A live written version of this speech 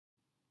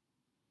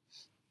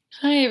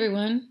Hi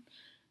everyone.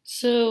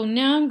 So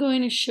now I'm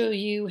going to show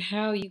you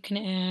how you can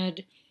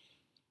add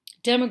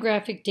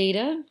demographic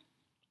data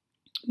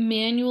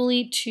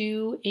manually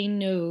to a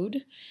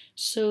node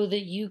so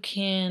that you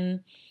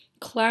can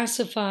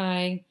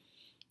classify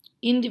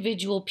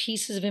individual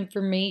pieces of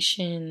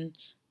information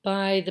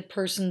by the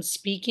person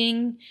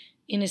speaking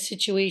in a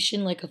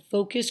situation like a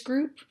focus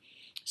group.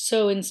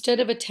 So instead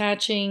of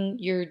attaching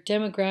your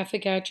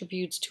demographic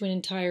attributes to an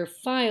entire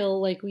file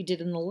like we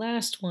did in the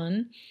last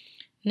one,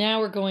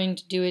 now we're going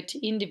to do it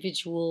to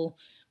individual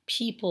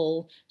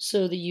people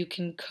so that you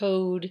can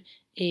code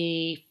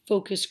a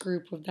focus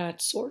group of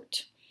that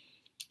sort.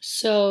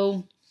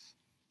 So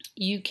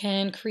you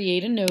can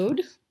create a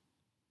node,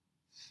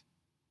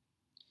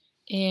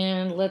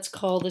 and let's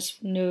call this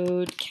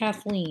node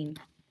Kathleen.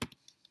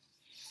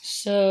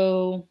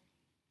 So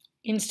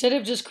instead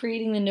of just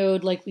creating the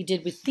node like we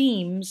did with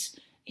themes,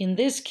 in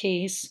this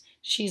case,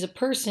 she's a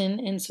person,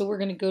 and so we're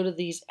going to go to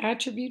these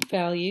attribute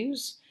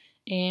values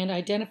and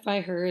identify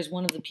her as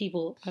one of the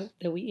people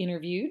that we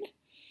interviewed.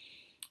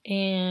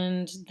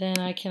 And then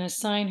I can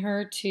assign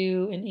her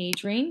to an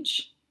age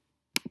range.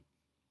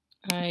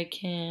 I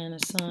can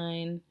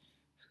assign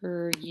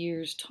her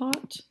years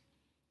taught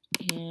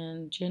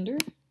and gender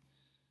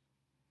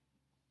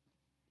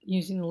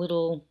using the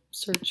little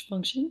search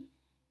function.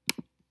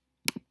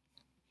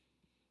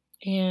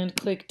 And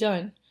click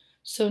done.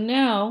 So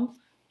now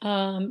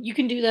you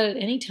can do that at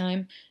any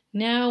time.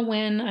 Now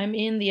when I'm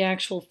in the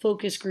actual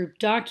focus group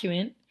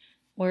document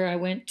where I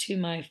went to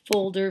my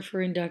folder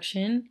for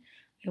induction,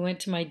 I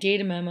went to my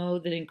data memo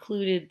that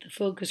included the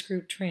focus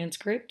group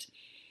transcript,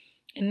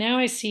 and now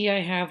I see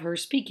I have her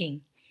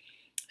speaking.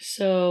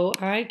 So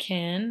I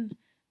can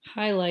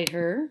highlight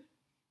her,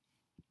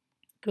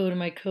 go to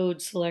my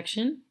code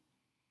selection.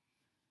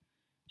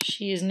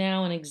 She is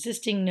now an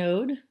existing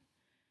node,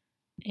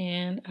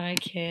 and I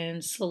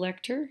can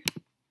select her.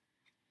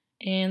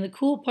 And the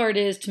cool part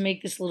is, to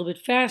make this a little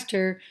bit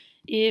faster,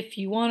 if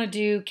you want to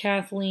do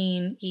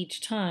Kathleen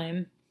each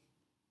time,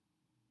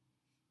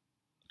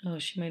 oh,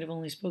 she might have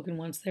only spoken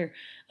once there.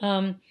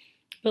 But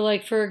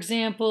like, for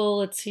example,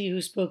 let's see who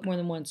spoke more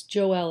than once.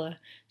 Joella.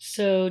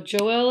 So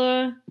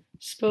Joella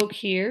spoke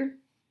here.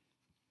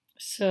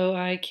 So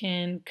I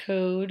can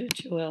code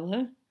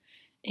Joella.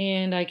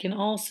 And I can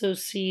also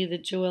see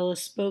that Joella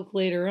spoke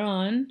later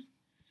on.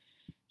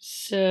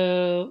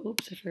 So,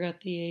 oops, I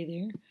forgot the A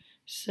there.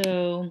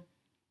 So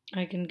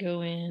I can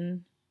go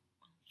in.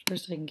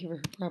 First I can give her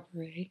her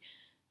proper A.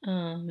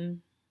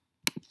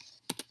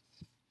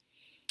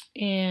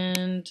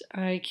 And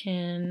I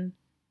can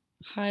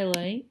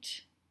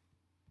highlight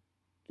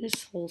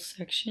this whole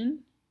section.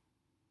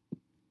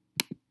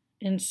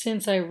 And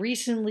since I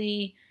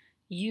recently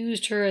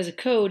used her as a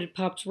code, it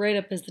pops right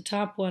up as the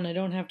top one. I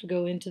don't have to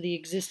go into the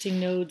existing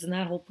nodes and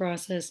that whole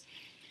process.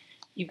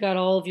 You've got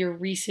all of your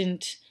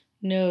recent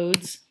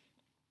nodes.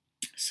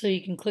 So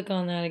you can click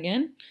on that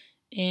again.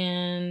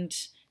 And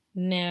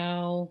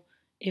now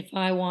if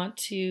I want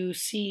to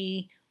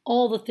see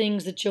all the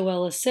things that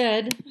Joella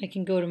said, I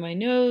can go to my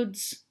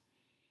nodes.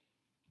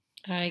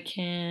 I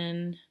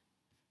can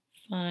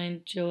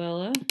find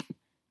Joella,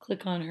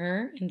 click on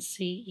her, and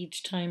see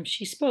each time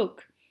she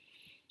spoke.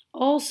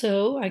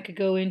 Also, I could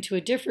go into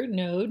a different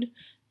node,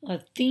 a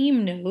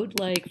theme node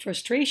like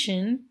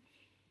frustration,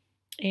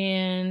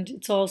 and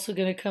it's also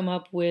going to come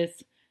up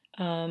with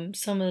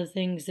some of the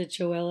things that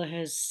Joella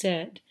has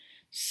said.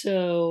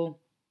 So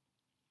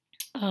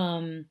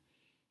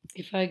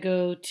if I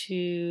go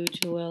to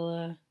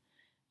Joella,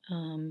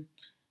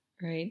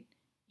 right,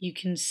 you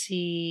can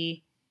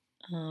see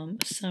a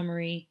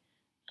summary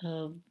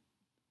of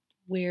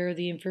where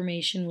the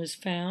information was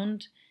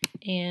found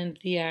and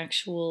the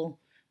actual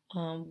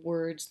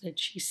words that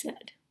she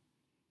said.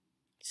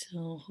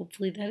 So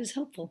hopefully that is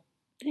helpful.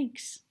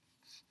 Thanks.